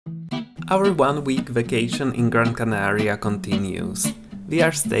Our one-week vacation in Gran Canaria continues. We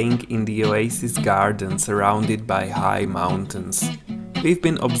are staying in the oasis garden surrounded by high mountains. We've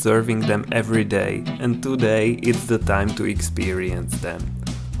been observing them every day, and today it's the time to experience them.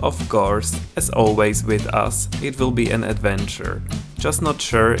 Of course, as always with us, it will be an adventure. Just not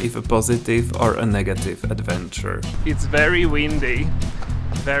sure if a positive or a negative adventure. It's very windy,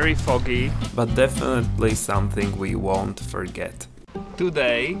 very foggy, but definitely something we won't forget.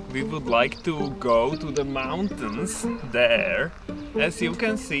 Today we would like to go to the mountains there. As you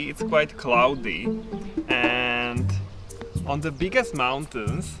can see, it's quite cloudy, and on the biggest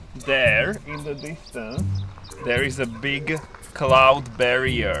mountains there in the distance there is a big cloud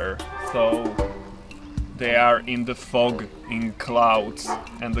barrier, so they are in the fog, in clouds,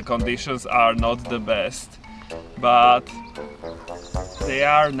 and the conditions are not the best, but they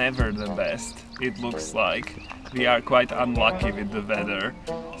are never the best, it looks like. We are quite unlucky with the weather,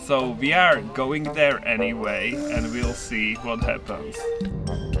 so we are going there anyway and we'll see what happens.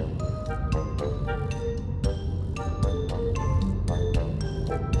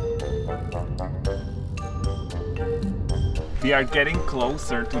 We are getting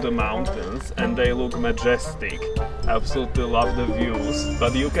closer to the mountains and they look majestic. I absolutely love the views,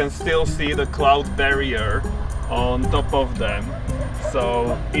 but you can still see the cloud barrier on top of them,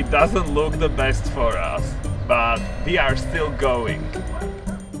 so it doesn't look the best for us. But we are still going.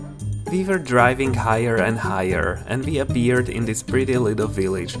 We were driving higher and higher, and we appeared in this pretty little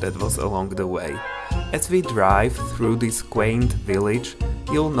village that was along the way. As we drive through this quaint village,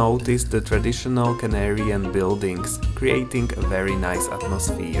 you'll notice the traditional Canarian buildings, creating a very nice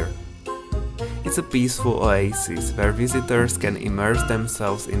atmosphere. It's a peaceful oasis where visitors can immerse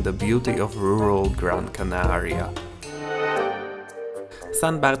themselves in the beauty of rural Gran Canaria.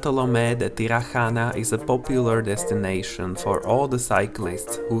 San Bartolomé de Tirajana is a popular destination for all the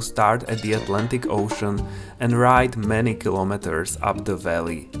cyclists who start at the Atlantic Ocean and ride many kilometers up the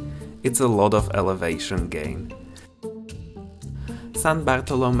valley. It's a lot of elevation gain. San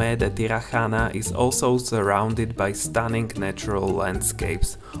Bartolomé de Tirajana is also surrounded by stunning natural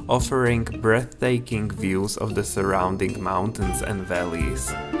landscapes, offering breathtaking views of the surrounding mountains and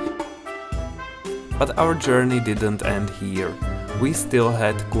valleys. But our journey didn't end here. We still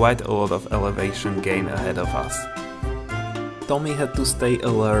had quite a lot of elevation gain ahead of us. Tommy had to stay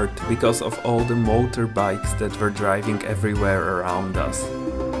alert because of all the motorbikes that were driving everywhere around us.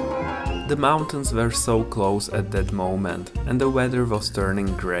 The mountains were so close at that moment, and the weather was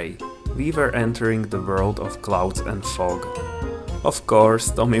turning grey. We were entering the world of clouds and fog. Of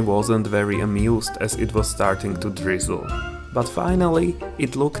course, Tommy wasn't very amused as it was starting to drizzle. But finally,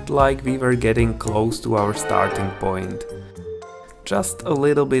 it looked like we were getting close to our starting point. Just a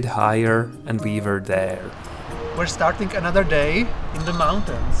little bit higher and we were there. We're starting another day in the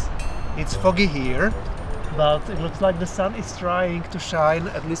mountains. It's foggy here, but it looks like the sun is trying to shine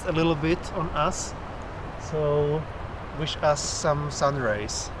at least a little bit on us. So wish us some sun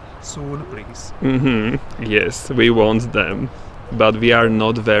rays soon, please. Yes, we want them, but we are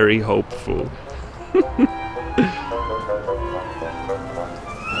not very hopeful.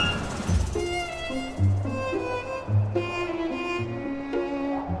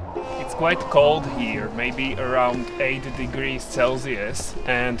 Quite cold here, maybe around 8 degrees Celsius,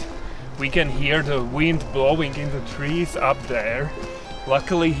 and we can hear the wind blowing in the trees up there.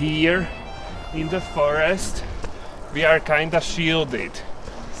 Luckily here in the forest we are kinda shielded,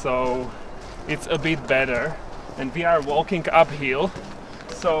 so it's a bit better, and we are walking uphill,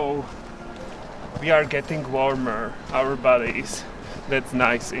 so we are getting warmer, our bodies. That's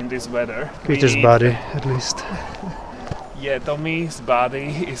nice in this weather. Peter's body, at least. Yeah, Tommy's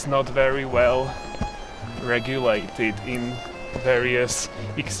body is not very well regulated in various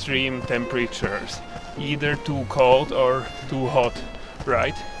extreme temperatures. Either too cold or too hot,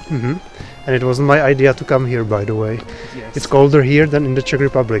 right? And it wasn't my idea to come here, by the way. Yes. It's colder here than in the Czech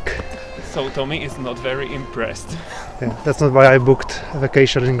Republic. So Tommy is not very impressed. Yeah, that's not why I booked a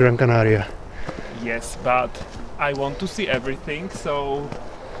vacation in Gran Canaria. Yes, but I want to see everything, so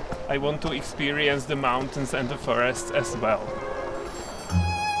I want to experience the mountains and the forests as well.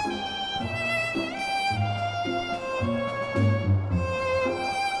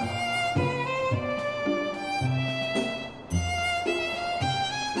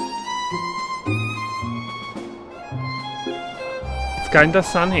 It's kinda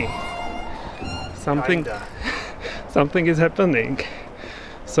sunny. Something is happening.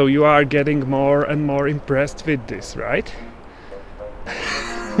 So you are getting more and more impressed with this, right?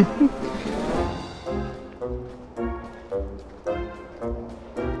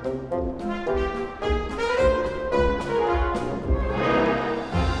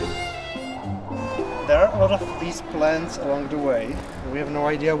 a lot of these plants along the way. We have no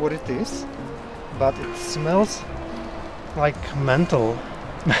idea what it is, but it smells like menthol.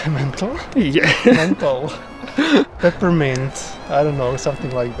 Menthol? Yeah. Menthol. Peppermint. I don't know,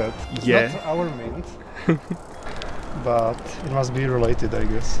 something like that. It's Yeah. not our mint, but it must be related, I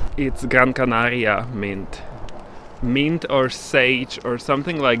guess. It's Gran Canaria mint. Mint or sage or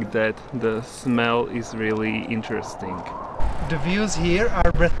something like that. The smell is really interesting. The views here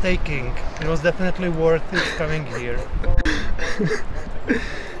are breathtaking. It was definitely worth it coming here.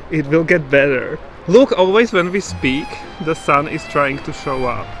 It will get better. Look, always when we speak, the sun is trying to show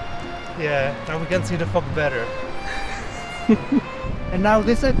up. Yeah, now we can see the fog better. And now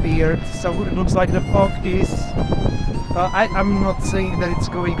this appeared, so it looks like the fog is... I'm not saying that it's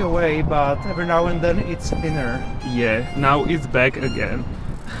going away, but every now and then it's thinner. Yeah, now it's back again.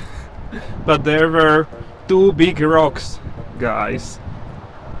 But there were two big rocks, guys.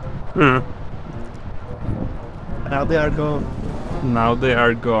 Now they are gone. Now they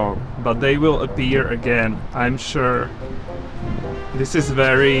are gone, but they will appear again, I'm sure. This is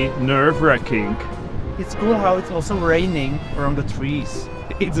very nerve-wracking. It's cool how it's also raining from the trees.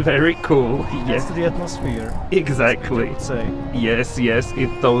 It's very cool. Adds Yes, to the atmosphere, exactly. I'd say. Yes, it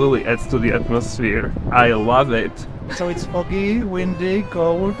totally adds to the atmosphere. I love it. So it's foggy, windy,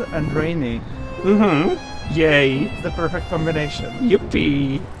 cold and rainy. Yay. It's the perfect combination.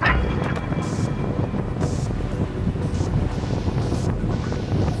 Yippee.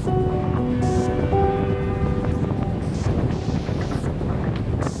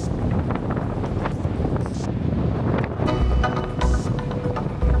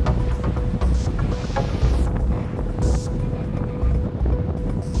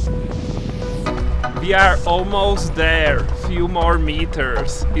 We are almost there, few more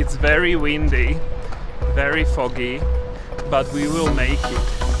meters. It's very windy, very foggy, but we will make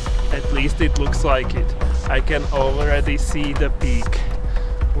it. At least it looks like it. I can already see the peak.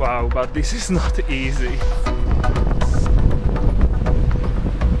 Wow, but this is not easy.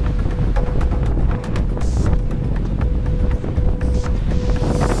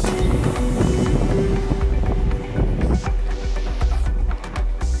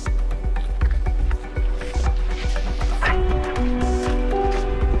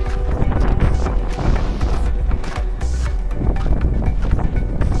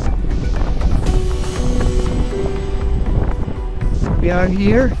 We are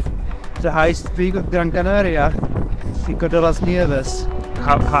here, the highest peak of Gran Canaria, Pico de las Nieves.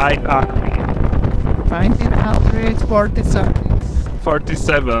 How high are we? 1940 something.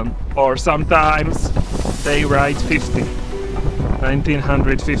 47, or sometimes they write 50.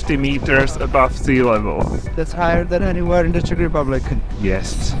 1950 meters above sea level. That's higher than anywhere in the Czech Republic.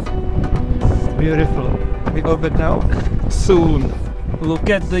 Yes. Beautiful. We go back now. Soon.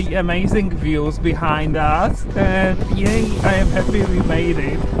 Look at the amazing views behind us, and yay, I am happy we made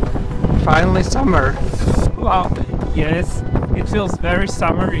it. Finally summer. Wow, yes, it feels very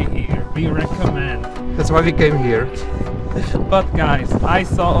summery here. We recommend. That's why we came here. But guys, I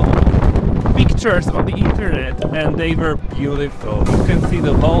saw pictures on the internet and they were beautiful. You can see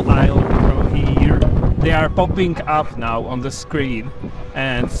the whole island from here. They are popping up now on the screen,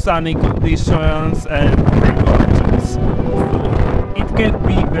 and sunny conditions and gorgeous. It can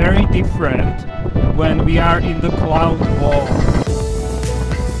be very different when we are in the cloud wall.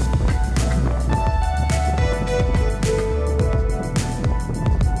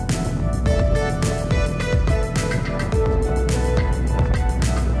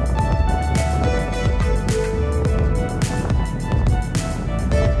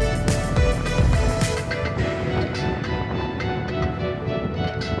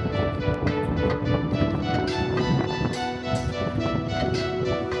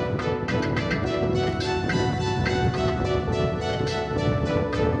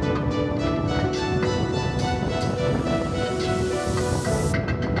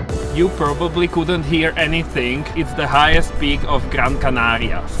 You probably couldn't hear anything. It's the highest peak of Gran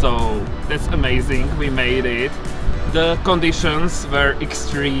Canaria, so that's amazing, we made it. The conditions were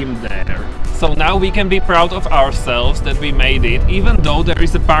extreme there. So now we can be proud of ourselves that we made it, even though there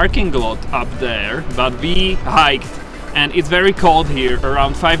is a parking lot up there, but we hiked. And it's very cold here,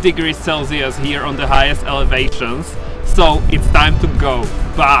 around 5 degrees Celsius here on the highest elevations. So it's time to go.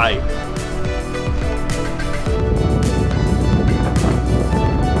 Bye!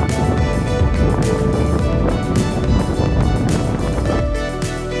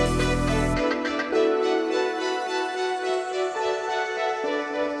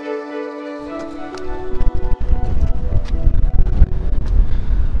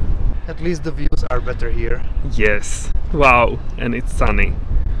 At least the views are better here, Yes. Wow, and it's sunny.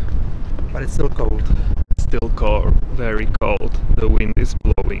 but it's still cold. still cold, very cold. The wind is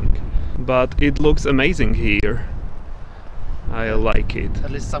blowing, but it looks amazing here. I like it.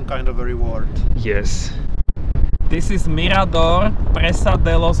 At least some kind of a reward. Yes. This is Mirador Presa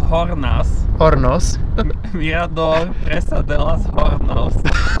de los Hornas. Hornos. Mirador Presa de los Hornos.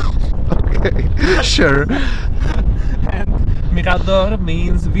 Okay, sure. And Mirador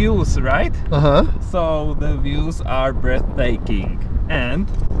means views, right? Uh-huh. So the views are breathtaking. And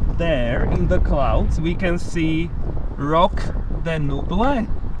there in the clouds we can see Roc de Nuble.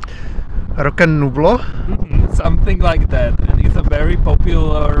 Roc and Nublo. Something like that. And it's a very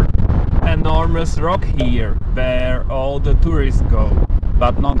popular, enormous rock here where all the tourists go.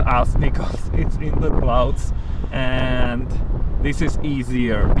 But not us, because it's in the clouds and this is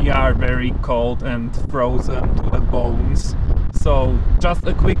easier. We are very cold and frozen to the bones. So just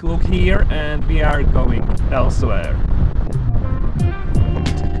a quick look here and we are going elsewhere.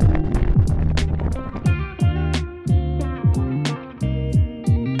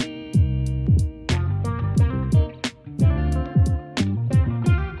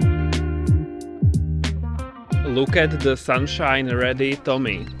 Look at the sunshine ready,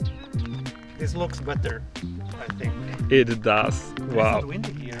 Tommy. This looks better, I think. It does. Wow. It's not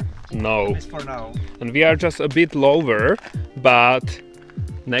windy here. No. At least for now. And we are just a bit lower, but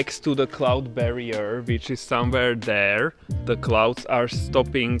next to the cloud barrier, which is somewhere there, the clouds are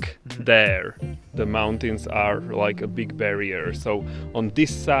stopping there. The mountains are like a big barrier. So on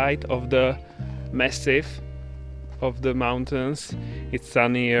this side of the massif of the mountains, it's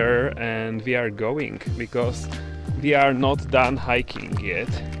sunnier and we are going because we are not done hiking yet.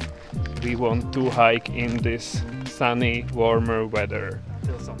 We want to hike in this sunny, warmer weather.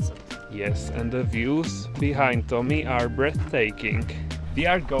 Till sunset. Yes, and the views behind Tommy are breathtaking. We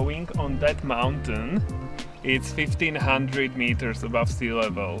are going on that mountain. It's 1500 meters above sea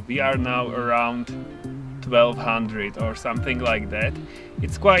level. We are now around 1200 or something like that.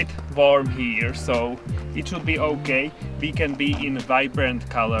 It's quite warm here, so it should be okay. We can be in vibrant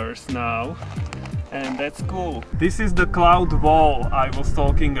colors now, and that's cool. This is the cloud wall I was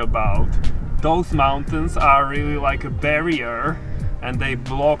talking about. Those mountains are really like a barrier and they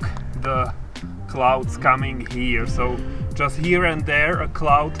block the clouds coming here. So just here and there a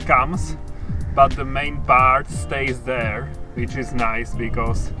cloud comes, but the main part stays there, which is nice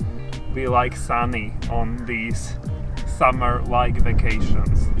because we like sunny on these summer-like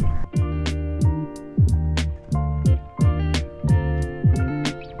vacations.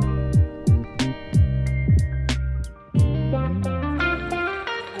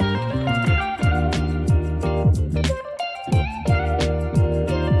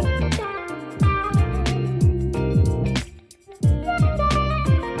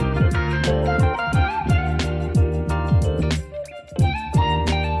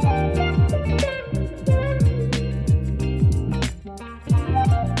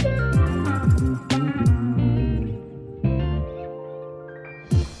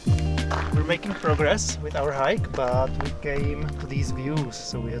 Making progress with our hike, but we came to these views,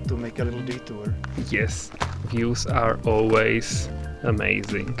 so we had to make a little detour. Yes, views are always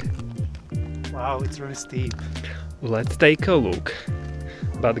amazing. Wow, it's really steep. Let's take a look.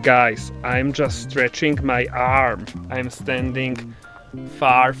 But guys, I'm just stretching my arm. I'm standing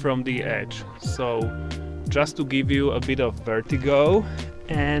far from the edge, so just to give you a bit of vertigo,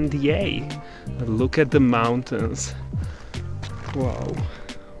 and yay, look at the mountains. Wow.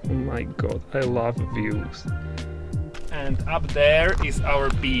 Oh my god, I love views. And up there is our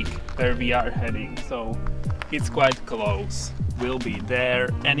peak where we are heading, so it's quite close. We'll be there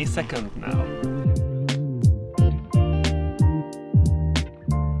any second now.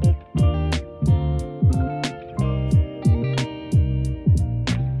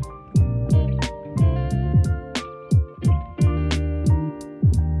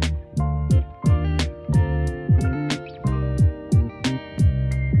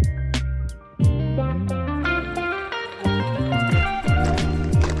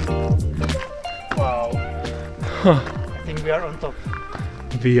 I think we are on top.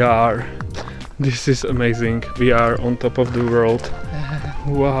 We are. This is amazing. We are on top of the world.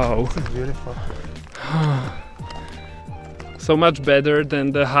 Wow. This is beautiful. So much better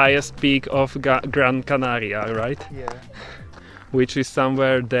than the highest peak of Gran Canaria, right? Yeah. Which is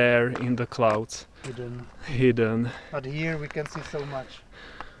somewhere there in the clouds. Hidden. But here we can see so much.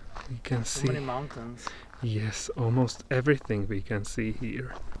 We can So see. many mountains. Yes, almost everything we can see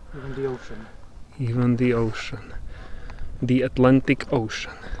here. Even the ocean. Even the ocean. The Atlantic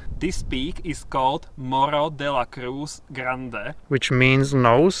Ocean. This peak is called Morro de la Cruz Grande. Which means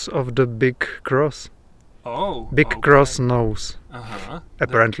nose of the big cross. Oh, Big okay. cross nose, Uh-huh.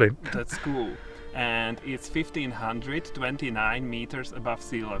 apparently. That's cool. and it's 1529 meters above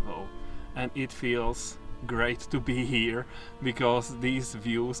sea level, and it feels great to be here because these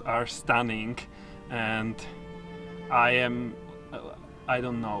views are stunning, and I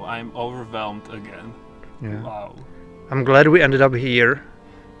don't know, I'm overwhelmed again. Yeah. Wow. I'm glad we ended up here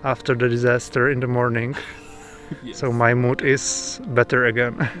after the disaster in the morning. Yes. So my mood is better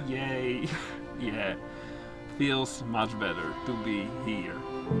again. Yay. Yeah, feels much better to be here.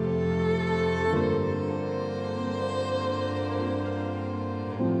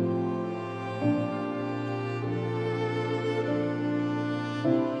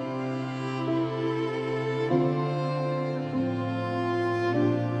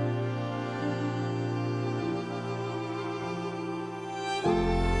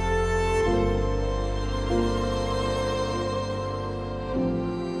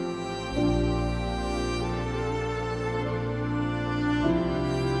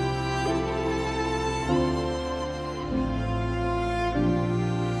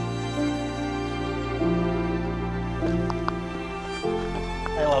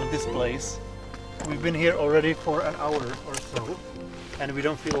 I love this place. We've been here already for an hour or so and we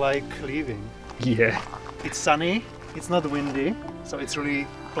don't feel like leaving. Yeah. It's sunny, it's not windy, so it's really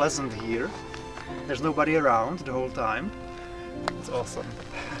pleasant here. There's nobody around the whole time. It's awesome.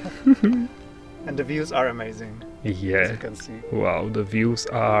 And the views are amazing. Yeah. As you can see. Wow, the views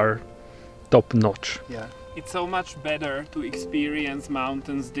are top notch. Yeah. It's so much better to experience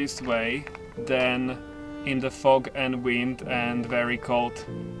mountains this way than in the fog and wind and very cold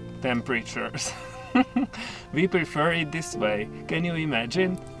temperatures. We prefer it this way. Can you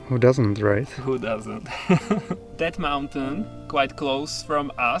imagine? Who doesn't, right? Who doesn't? That mountain, quite close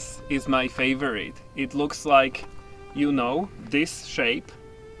from us, is my favorite. It looks like, you know, this shape,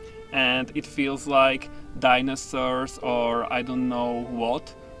 and it feels like dinosaurs or I don't know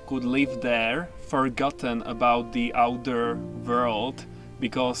what could live there, forgotten about the outer world,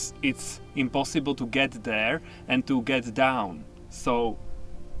 because it's impossible to get there and to get down. So,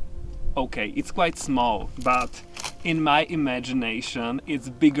 okay, it's quite small, but in my imagination it's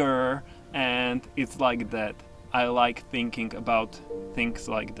bigger and it's like that. I like thinking about things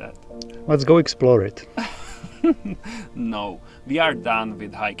like that. Let's go explore it. No, we are done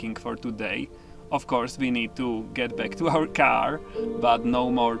with hiking for today. Of course, we need to get back to our car, but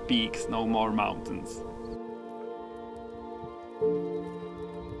no more peaks, no more mountains.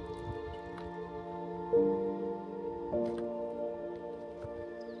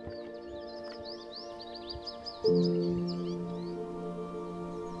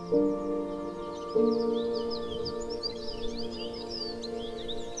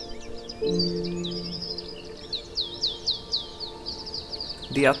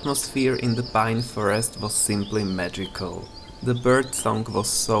 The atmosphere in the pine forest was simply magical. The bird song was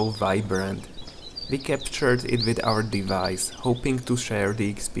so vibrant. We captured it with our device, hoping to share the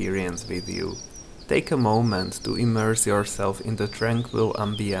experience with you. Take a moment to immerse yourself in the tranquil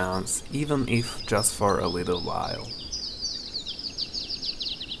ambience, even if just for a little while.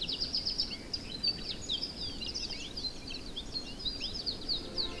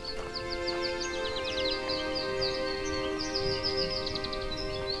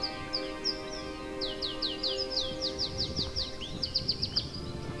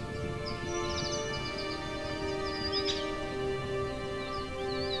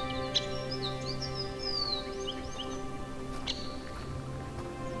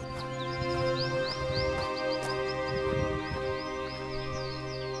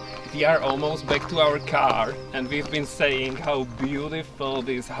 We are almost back to our car, and we've been saying how beautiful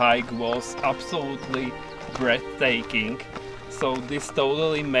this hike was, absolutely breathtaking. So this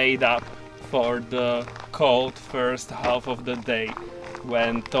totally made up for the cold first half of the day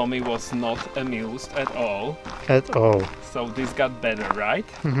when Tommy was not amused at all. At all. So this got better, right?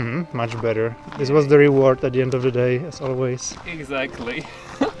 Much better. This was the reward at the end of the day, as always. Exactly.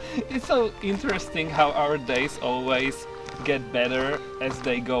 It's so interesting how our days always get better as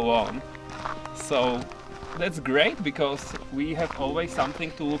they go on. So that's great because we have always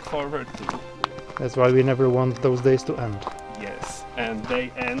something to look forward to. That's why we never want those days to end. Yes, and they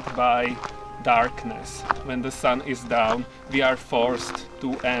end by darkness. When the sun is down, we are forced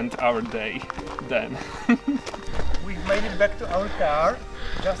to end our day then. We've made it back to our car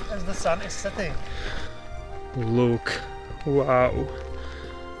just as the sun is setting. Look, wow.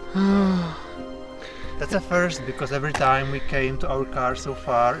 That's a first, because every time we came to our car so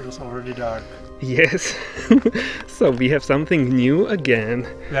far it was already dark. Yes, so we have something new again.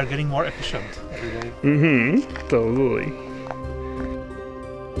 We are getting more efficient every day. Totally.